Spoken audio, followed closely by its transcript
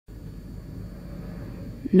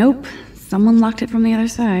Nope, someone locked it from the other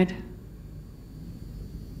side.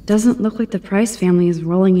 Doesn't look like the Price family is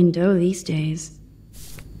rolling in dough these days.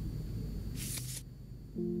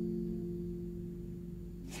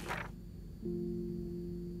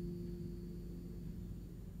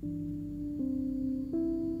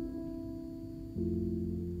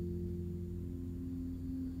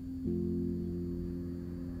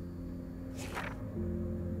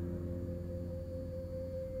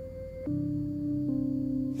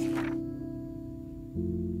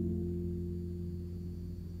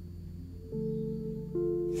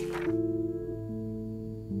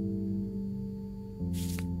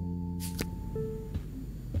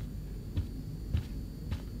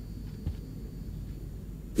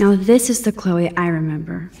 Now this is the Chloe I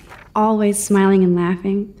remember. Always smiling and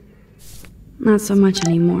laughing. Not so much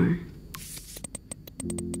anymore.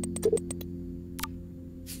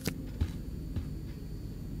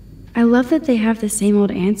 I love that they have the same old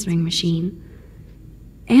answering machine.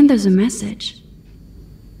 And there's a message.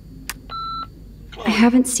 Chloe, I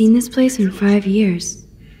haven't seen this place in 5 years.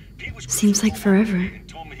 Seems like forever. He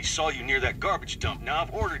told me he saw you near that garbage dump. Now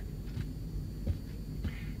I've ordered...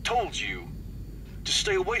 Told you to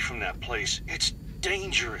stay away from that place. It's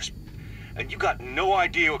dangerous. And you got no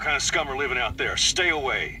idea what kind of scum are living out there. Stay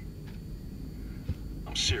away.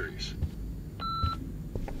 I'm serious.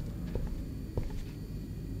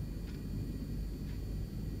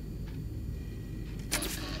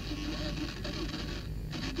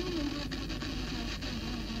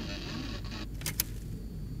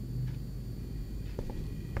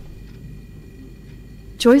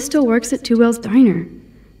 Joyce still works at Two Whales Diner.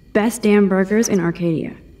 Best damn burgers in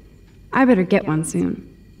Arcadia. I better get one soon.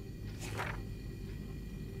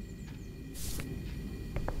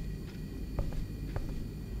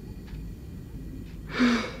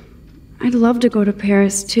 I'd love to go to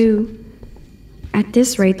Paris, too. At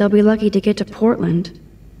this rate, they'll be lucky to get to Portland.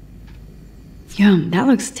 Yum, that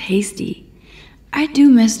looks tasty. I do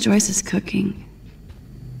miss Joyce's cooking.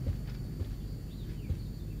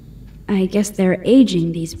 I guess they're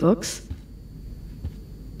aging these books.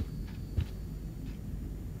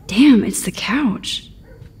 Damn, it's the couch.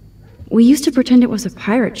 We used to pretend it was a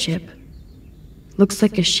pirate ship. Looks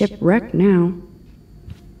like a shipwreck now.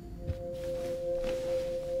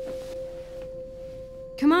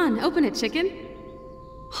 Come on, open it, chicken.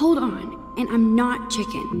 Hold on, and I'm not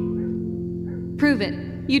chicken. Prove it.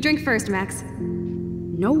 You drink first, Max.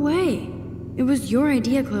 No way. It was your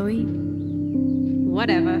idea, Chloe.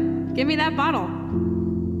 Whatever. Give me that bottle.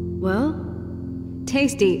 Well?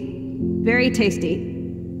 Tasty. Very tasty.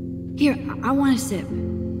 Here, I want a sip.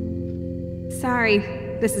 Sorry,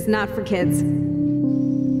 this is not for kids.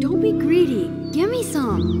 Don't be greedy. Give me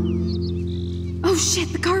some. Oh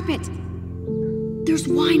shit, the carpet! There's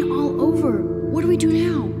wine all over. What do we do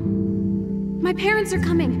now? My parents are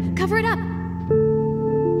coming. Cover it up.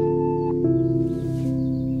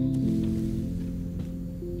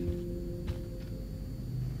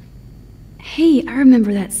 Hey, I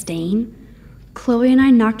remember that stain. Chloe and I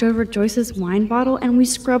knocked over Joyce's wine bottle and we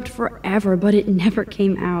scrubbed forever, but it never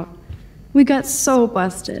came out. We got so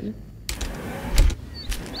busted.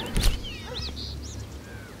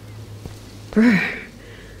 Brr.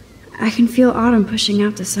 I can feel autumn pushing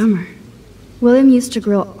out the summer. William used to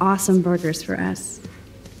grill awesome burgers for us.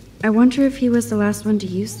 I wonder if he was the last one to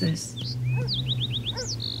use this.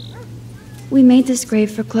 We made this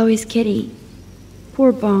grave for Chloe's kitty.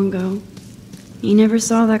 Poor Bongo. He never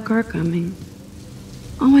saw that car coming.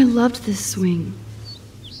 Oh, I loved this swing.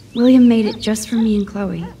 William made it just for me and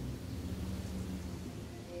Chloe.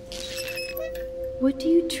 What do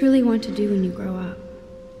you truly want to do when you grow up?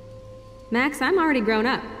 Max, I'm already grown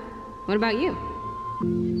up. What about you?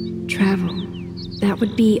 Travel. That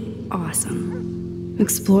would be awesome.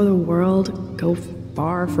 Explore the world, go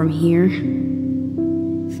far from here.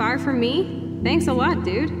 Far from me? Thanks a lot,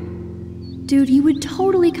 dude. Dude, you would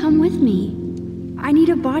totally come with me. I need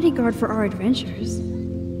a bodyguard for our adventures.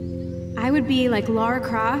 I would be like Lara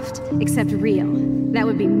Croft, except real. That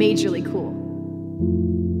would be majorly cool.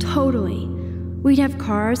 Totally. We'd have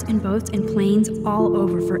cars and boats and planes all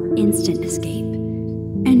over for instant escape.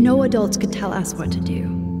 And no adults could tell us what to do.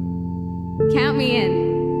 Count me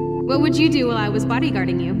in. What would you do while I was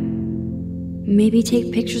bodyguarding you? Maybe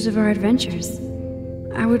take pictures of our adventures.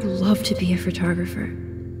 I would love to be a photographer.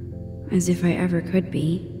 As if I ever could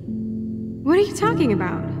be. What are you talking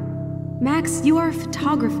about? Max, you are a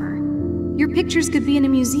photographer. Your pictures could be in a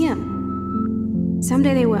museum.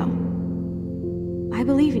 Someday they will. I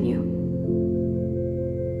believe in you.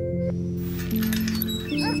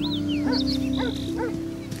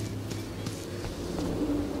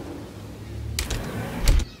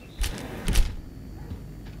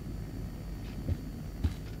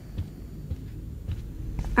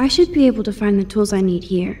 I should be able to find the tools I need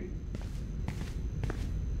here.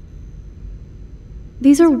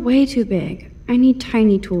 These are way too big. I need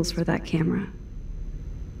tiny tools for that camera.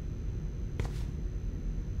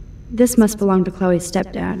 This must belong to Chloe's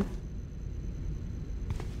stepdad.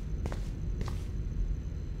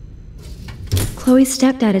 Chloe's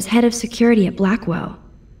stepdad is head of security at Blackwell.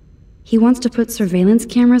 He wants to put surveillance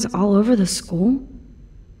cameras all over the school?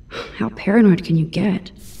 How paranoid can you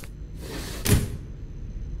get?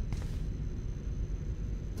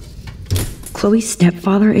 Chloe's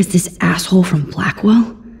stepfather is this asshole from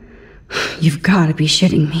Blackwell? You've got to be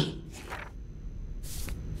shitting me.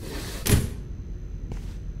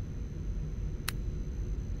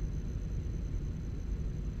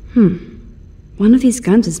 One of these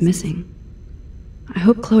guns is missing. I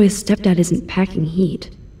hope Chloe's stepdad isn't packing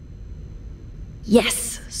heat.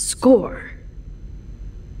 Yes! Score!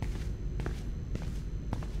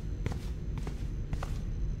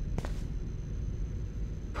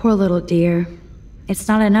 Poor little dear. It's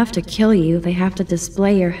not enough to kill you, they have to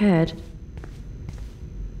display your head.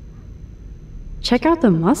 Check out the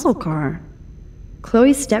muscle car.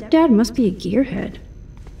 Chloe's stepdad must be a gearhead.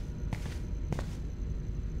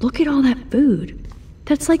 Look at all that food.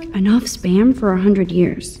 That's like enough Spam for 100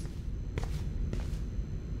 years.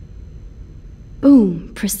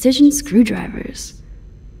 Boom, precision screwdrivers.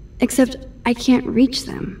 Except I can't reach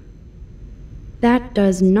them. That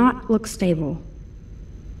does not look stable.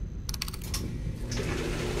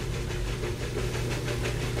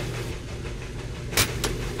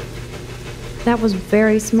 That was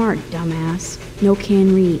very smart, dumbass. No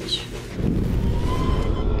can reach.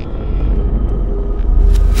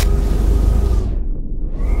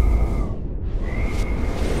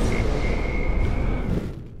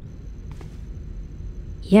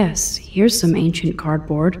 Yes, here's some ancient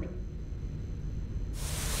cardboard.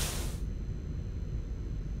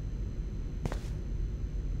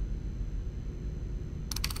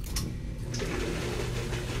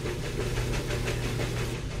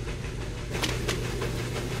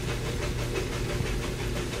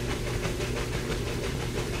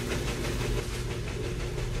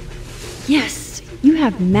 Yes, you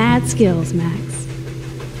have mad skills, Max.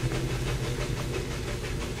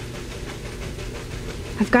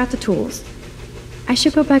 I've got the tools. I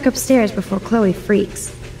should go back upstairs before Chloe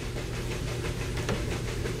freaks.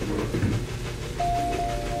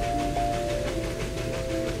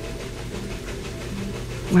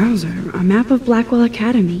 Wowzer, a map of Blackwell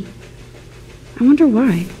Academy. I wonder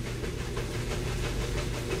why.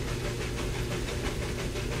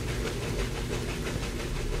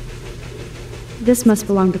 This must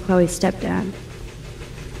belong to Chloe's stepdad.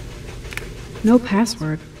 No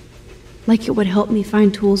password. Like it would help me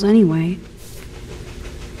find tools anyway.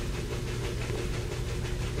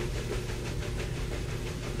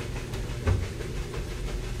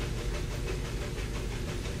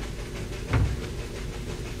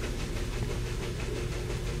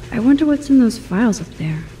 I wonder what's in those files up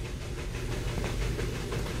there.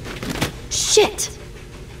 Shit!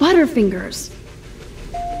 Butterfingers!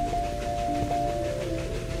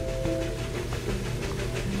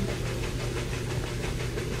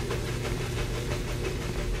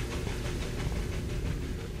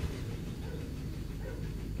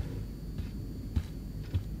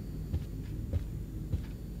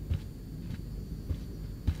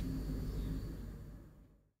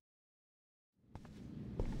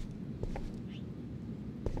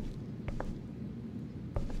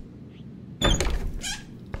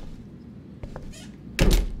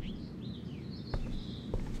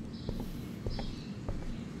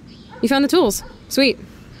 You found the tools. Sweet.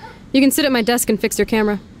 You can sit at my desk and fix your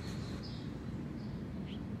camera.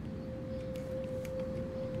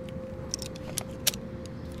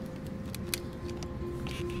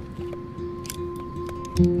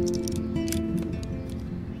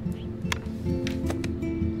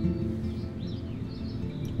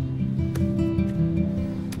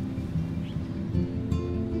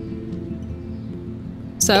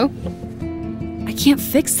 So? I can't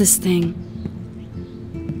fix this thing.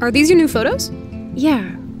 Are these your new photos?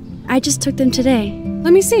 Yeah, I just took them today.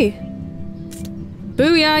 Let me see.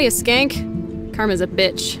 Booyah, you skank. Karma's a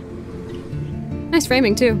bitch. Nice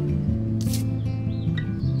framing, too.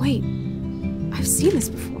 Wait, I've seen this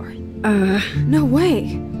before. No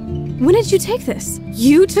way. When did you take this?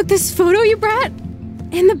 You took this photo, you brat?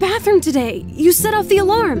 In the bathroom today. You set off the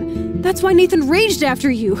alarm. That's why Nathan raged after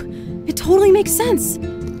you. It totally makes sense.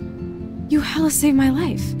 You hella saved my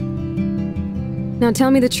life. Now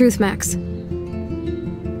tell me the truth, Max.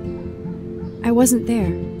 I wasn't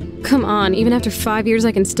there. Come on, even after 5 years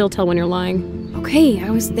I can still tell when you're lying. Okay,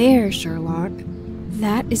 I was there, Sherlock.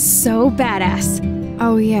 That is so badass.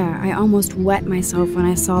 Oh yeah, I almost wet myself when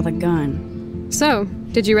I saw the gun. So,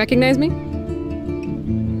 did you recognize me?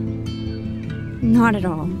 Not at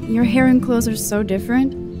all. Your hair and clothes are so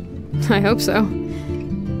different. I hope so.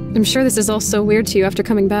 I'm sure this is all so weird to you after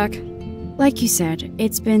coming back. Like you said,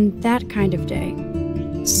 it's been that kind of day.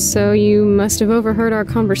 So you must have overheard our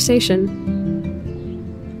conversation.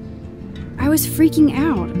 I was freaking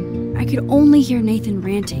out. I could only hear Nathan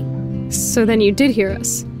ranting. So then you did hear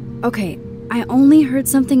us. Okay, I only heard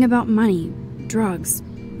something about money, drugs,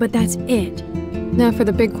 but that's it. Now for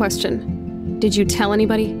the big question. Did you tell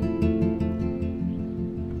anybody?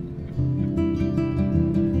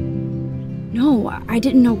 No, I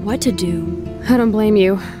didn't know what to do. I don't blame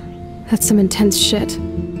you. That's some intense shit.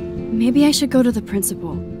 Maybe I should go to the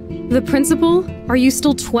principal. The principal? Are you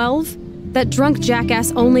still 12? That drunk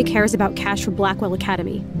jackass only cares about cash for Blackwell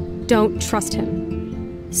Academy. Don't trust him.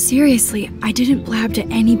 Seriously, I didn't blab to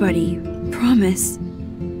anybody. Promise.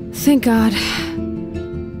 Thank God.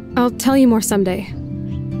 I'll tell you more someday.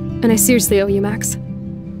 And I seriously owe you, Max.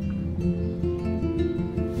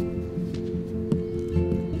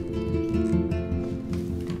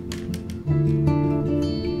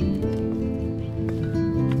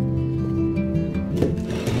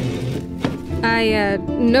 I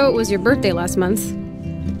know it was your birthday last month.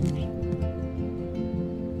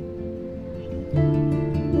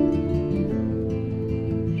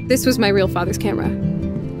 This was my real father's camera.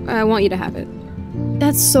 I want you to have it.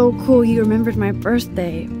 That's so cool you remembered my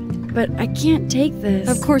birthday. But I can't take this.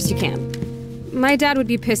 Of course you can. My dad would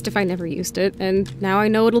be pissed if I never used it, and now I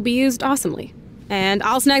know it'll be used awesomely. And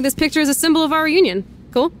I'll snag this picture as a symbol of our reunion.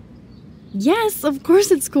 Cool? Yes, of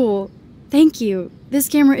course it's cool. Thank you. This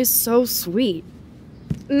camera is so sweet.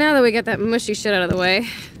 Now that we got that mushy shit out of the way,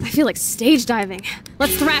 I feel like stage diving.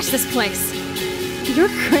 Let's thrash this place. You're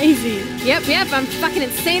crazy. Yep, I'm fucking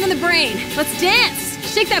insane in the brain. Let's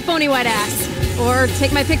dance! Shake that bony white ass. Or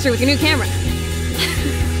take my picture with your new camera.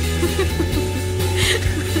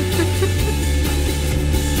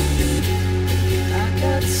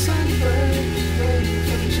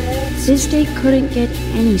 This day couldn't get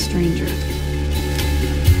any stranger.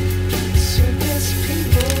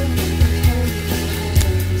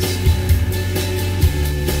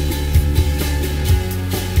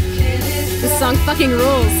 This song fucking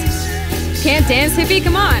rules. Can't dance, hippie?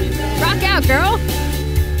 Come on. Rock out, girl.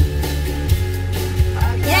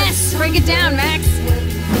 Yes! Break it down, Max.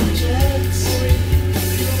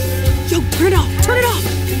 Yo, turn it off! Turn it off!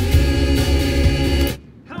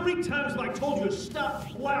 How many times have I told you to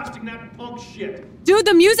stop blasting that punk shit? Dude,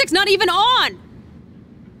 the music's not even on!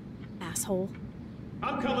 Asshole.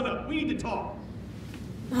 I'm coming up. We need to talk.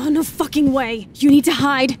 Oh, no fucking way. You need to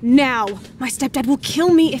hide now. My stepdad will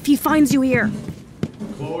kill me if he finds you here.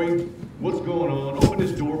 Chloe, what's going on? Open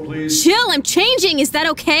this door, please. Chill, I'm changing. Is that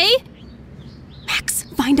okay? Max,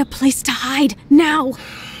 find a place to hide now.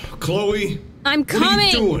 Chloe? I'm coming.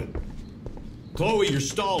 What are you doing? Chloe, you're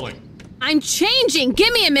stalling. I'm changing.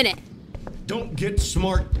 Give me a minute. Don't get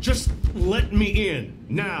smart. Just let me in.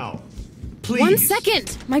 Now. Please. 1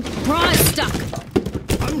 second. My bra is stuck.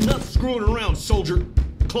 I'm not screwing around, soldier.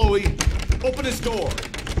 Chloe, open this door.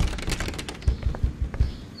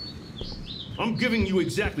 I'm giving you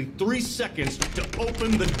exactly 3 seconds to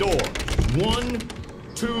open the door. 1,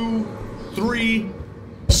 2, 3.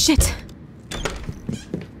 Shit.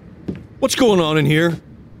 What's going on in here?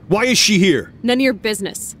 Why is she here? None of your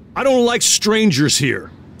business. I don't like strangers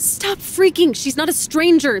here. Stop freaking. She's not a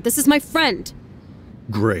stranger. This is my friend.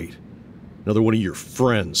 Great. Another one of your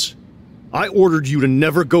friends. I ordered you to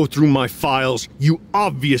never go through my files. You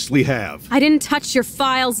obviously have. I didn't touch your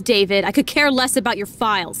files, David. I could care less about your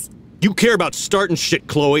files. You care about starting shit,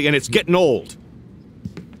 Chloe, and it's getting old.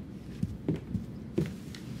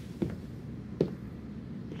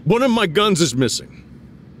 One of my guns is missing.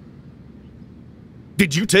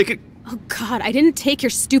 Did you take it? Oh God, I didn't take your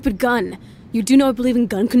stupid gun. You do know I believe in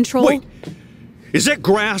gun control? Wait, is that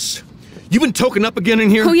grass? You been toking up again in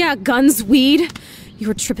here? Oh yeah, guns, weed. You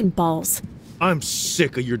were tripping balls. I'm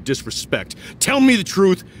sick of your disrespect. Tell me the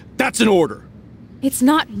truth. That's an order. It's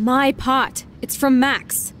not my pot. It's from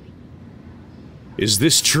Max. Is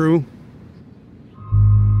this true?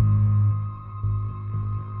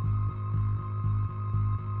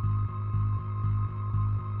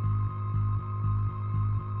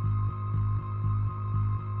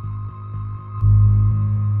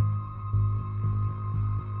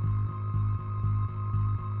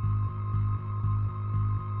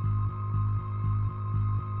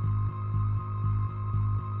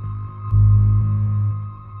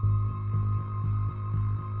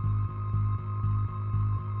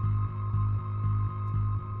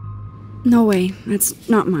 No way, that's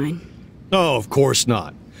not mine. Oh, of course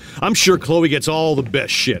not. I'm sure Chloe gets all the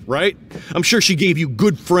best shit, right? I'm sure she gave you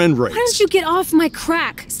good friend rates. Why don't you get off my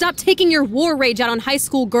crack? Stop taking your war rage out on high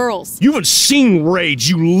school girls. You haven't seen rage,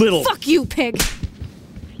 you little... Fuck you, pig!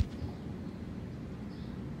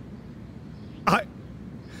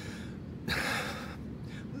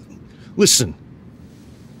 Listen.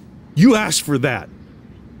 You asked for that.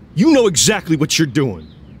 You know exactly what you're doing.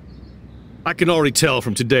 I can already tell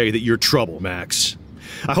from today that you're trouble, Max.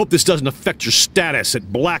 I hope this doesn't affect your status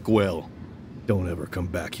at Blackwell. Don't ever come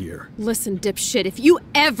back here. Listen, dipshit, if you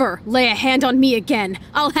ever lay a hand on me again,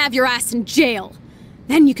 I'll have your ass in jail.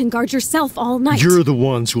 Then you can guard yourself all night. You're the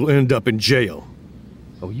ones who'll end up in jail.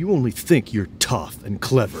 Oh, you only think you're tough and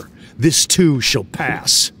clever. This too shall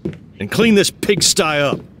pass. And clean this pigsty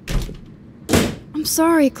up. I'm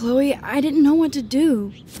sorry, Chloe. I didn't know what to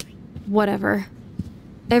do. Whatever.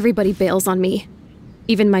 Everybody bails on me.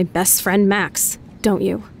 Even my best friend, Max. Don't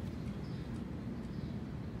you?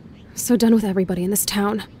 So done with everybody in this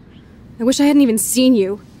town. I wish I hadn't even seen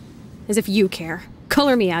you. As if you care.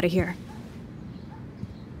 Color me out of here.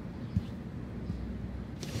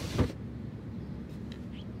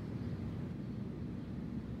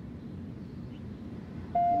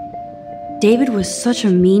 David was such a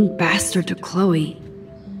mean bastard to Chloe.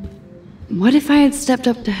 What if I had stepped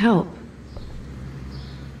up to help?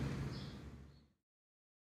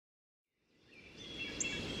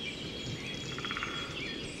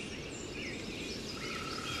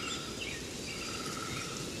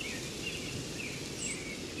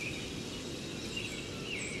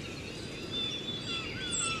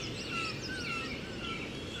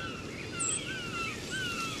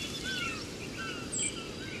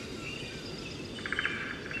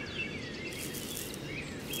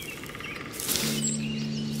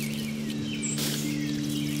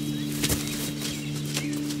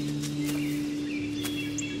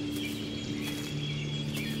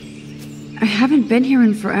 I haven't been here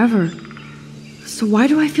in forever. So why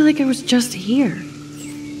do I feel like I was just here?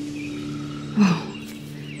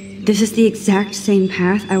 Whoa. This is the exact same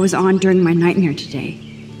path I was on during my nightmare today.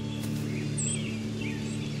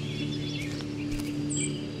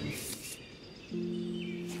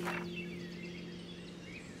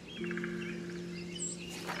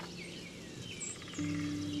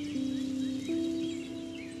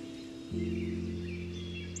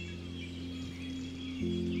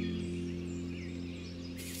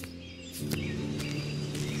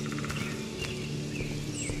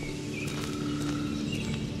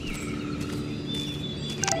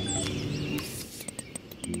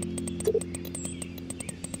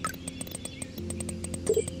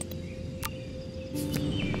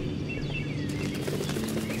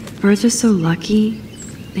 Birds are so lucky,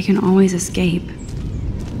 they can always escape.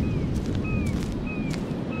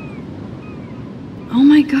 Oh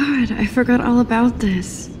my god, I forgot all about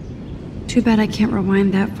this. Too bad I can't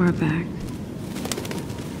rewind that far back.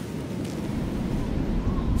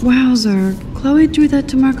 Wowzer, Chloe drew that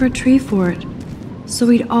to mark our tree fort, so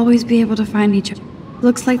we'd always be able to find each other.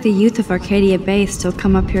 Looks like the youth of Arcadia Bay still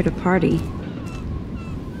come up here to party.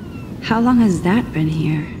 How long has that been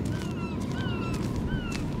here?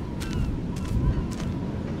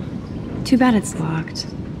 Too bad it's locked.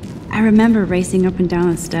 I remember racing up and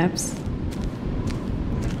down the steps.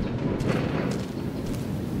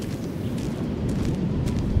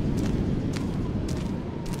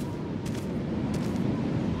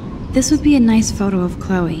 This would be a nice photo of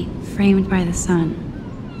Chloe, framed by the sun.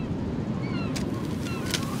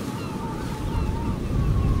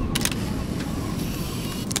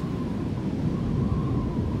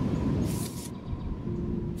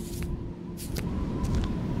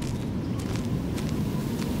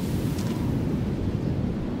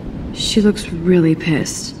 She looks really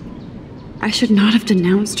pissed. I should not have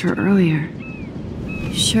denounced her earlier.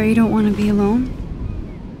 You sure you don't want to be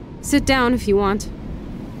alone? Sit down if you want.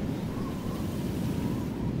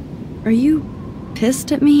 Are you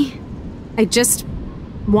pissed at me? I just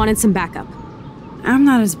wanted some backup. I'm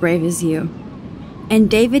not as brave as you. And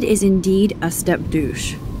David is indeed a step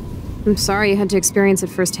douche. I'm sorry you had to experience it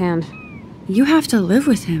firsthand. You have to live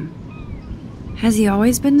with him. Has he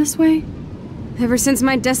always been this way? Ever since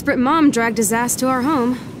my desperate mom dragged his ass to our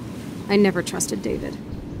home, I never trusted David.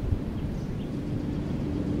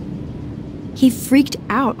 He freaked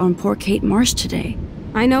out on poor Kate Marsh today.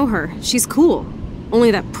 I know her. She's cool. Only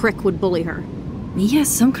that prick would bully her. He has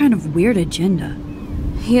some kind of weird agenda.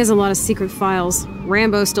 He has a lot of secret files.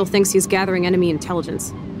 Rambo still thinks he's gathering enemy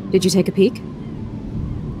intelligence. Did you take a peek?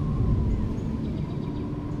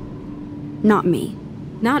 Not me.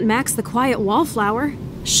 Not Max the Quiet Wallflower.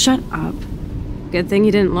 Shut up. Good thing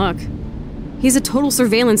you didn't look. He's a total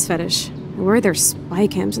surveillance fetish. Where are there spy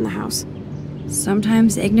cams in the house?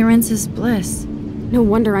 Sometimes ignorance is bliss. No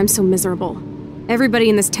wonder I'm so miserable. Everybody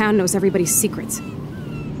in this town knows everybody's secrets.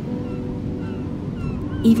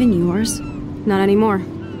 Even yours? Not anymore.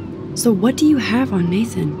 So what do you have on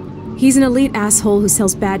Nathan? He's an elite asshole who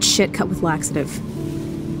sells bad shit cut with laxative.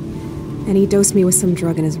 And he dosed me with some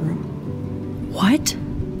drug in his room. What?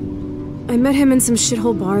 I met him in some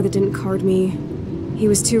shithole bar that didn't card me. He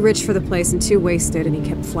was too rich for the place and too wasted, and he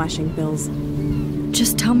kept flashing bills.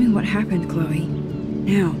 Just tell me what happened, Chloe.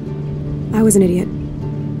 Now. I was an idiot.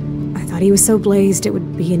 I thought he was so blazed it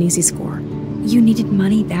would be an easy score. You needed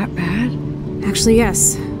money that bad? Actually,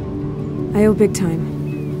 yes. I owe big time.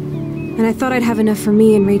 And I thought I'd have enough for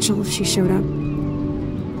me and Rachel if she showed up.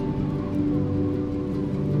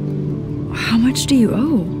 How much do you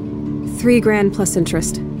owe? $3 grand plus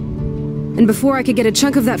interest. And before I could get a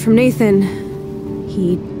chunk of that from Nathan,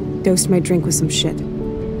 he dosed my drink with some shit.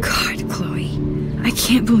 God, Chloe. I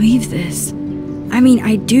can't believe this. I mean,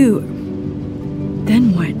 I do.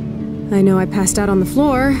 Then what? I know I passed out on the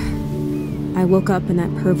floor. I woke up and that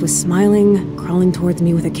perv was smiling, crawling towards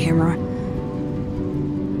me with a camera.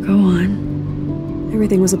 Go on.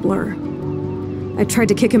 Everything was a blur. I tried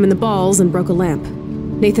to kick him in the balls and broke a lamp.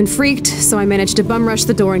 Nathan freaked, so I managed to bum rush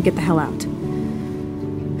the door and get the hell out.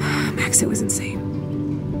 Max, it was insane.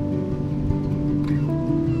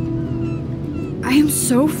 I am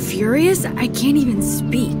so furious, I can't even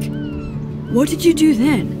speak. What did you do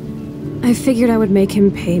then? I figured I would make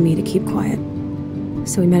him pay me to keep quiet.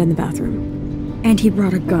 So we met in the bathroom. And he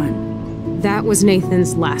brought a gun. That was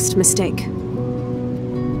Nathan's last mistake.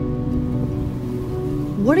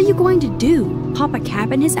 What are you going to do? Pop a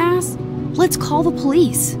cap in his ass? Let's call the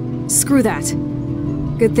police. Screw that.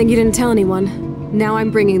 Good thing you didn't tell anyone. Now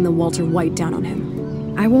I'm bringing the Walter White down on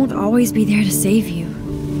him. I won't always be there to save you.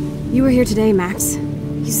 You were here today, Max.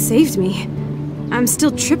 You saved me. I'm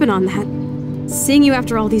still tripping on that. Seeing you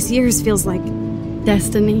after all these years feels like...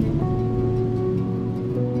 destiny.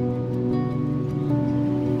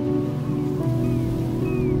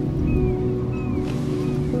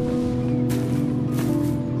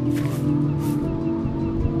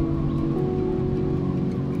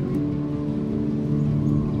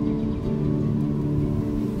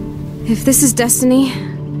 If this is destiny,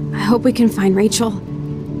 I hope we can find Rachel.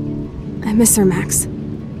 I miss her, Max.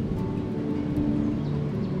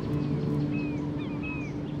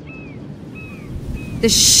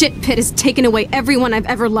 This shit pit has taken away everyone I've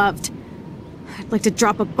ever loved. I'd like to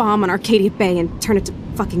drop a bomb on Arcadia Bay and turn it to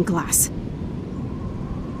fucking glass.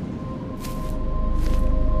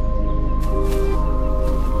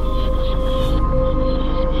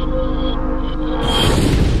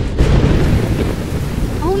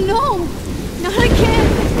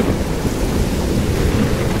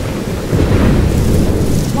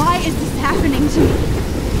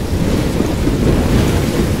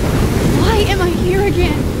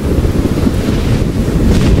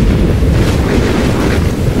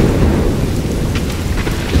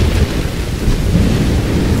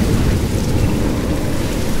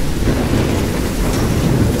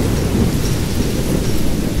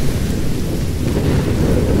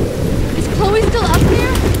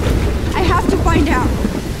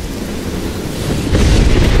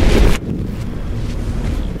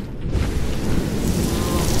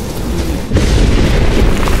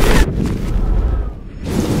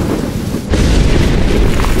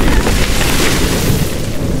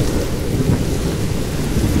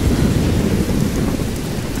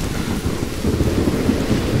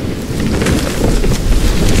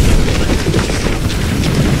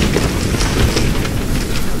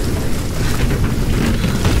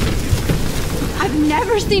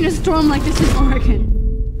 Seen a storm like this in Oregon.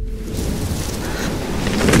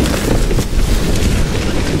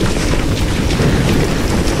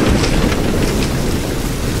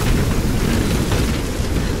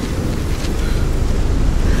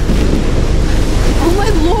 Oh my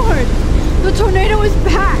lord! The tornado is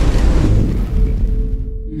back!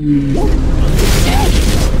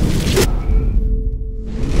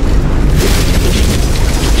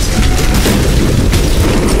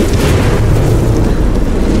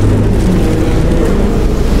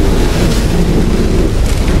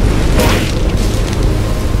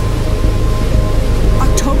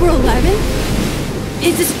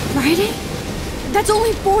 Is this Friday? That's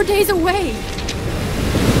only 4 days away!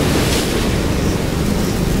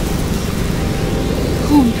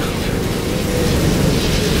 Oh no.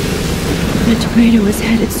 The tornado is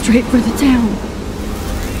headed straight for the town.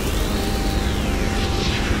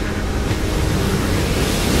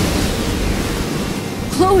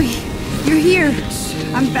 Chloe, you're here.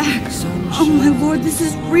 I'm back. Oh my lord, this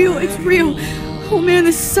is real. It's real. Oh man,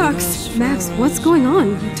 this sucks. Max, what's going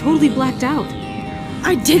on? You totally blacked out.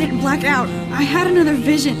 I didn't black out. I had another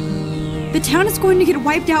vision. The town is going to get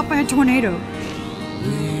wiped out by a tornado.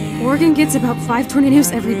 Oregon gets about 5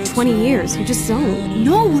 tornadoes every 20 years. You just zoned.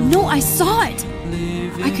 No, I saw it.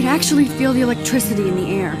 I could actually feel the electricity in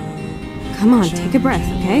the air. Come on, take a breath,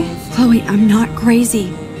 okay? Chloe, I'm not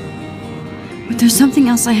crazy. But there's something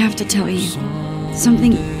else I have to tell you.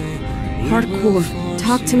 Something hardcore.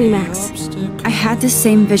 Talk to me, Max. I had this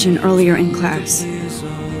same vision earlier in class.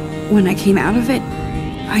 When I came out of it,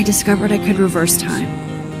 I discovered I could reverse time.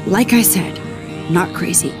 Like I said, not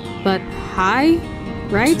crazy. But high,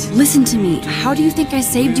 right? Listen to me. How do you think I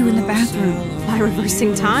saved you in the bathroom? By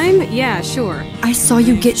reversing time? Yeah, sure. I saw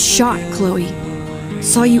you get shot, Chloe.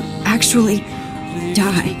 Saw you actually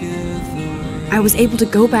die. I was able to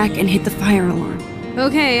go back and hit the fire alarm.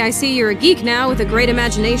 Okay, I see you're a geek now with a great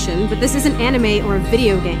imagination, but this isn't anime or a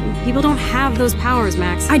video game. People don't have those powers,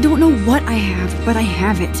 Max. I don't know what I have, but I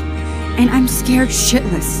have it. And I'm scared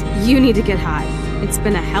shitless. You need to get high. It's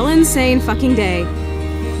been a hell insane fucking day.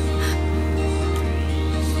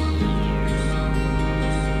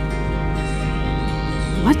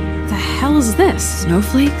 What the hell is this?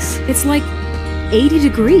 Snowflakes? It's like 80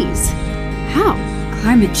 degrees. How?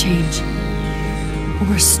 Climate change.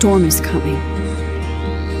 Or a storm is coming.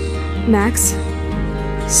 Max,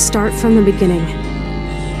 start from the beginning.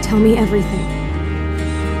 Tell me everything.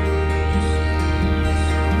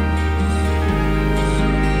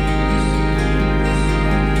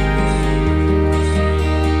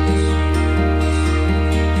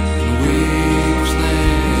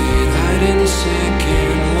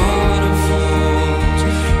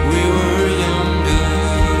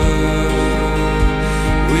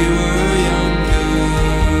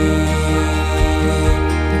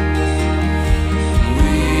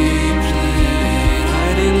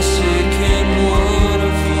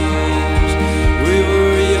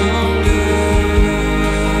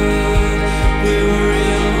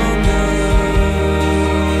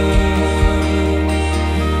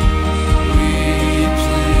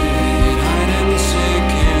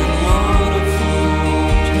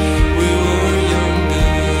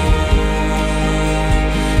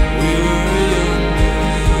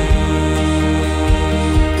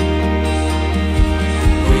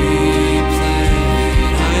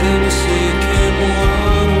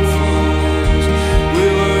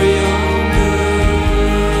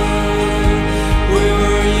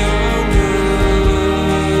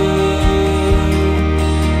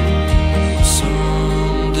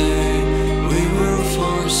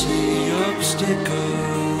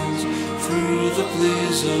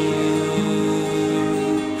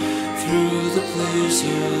 Through the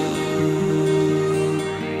blizzard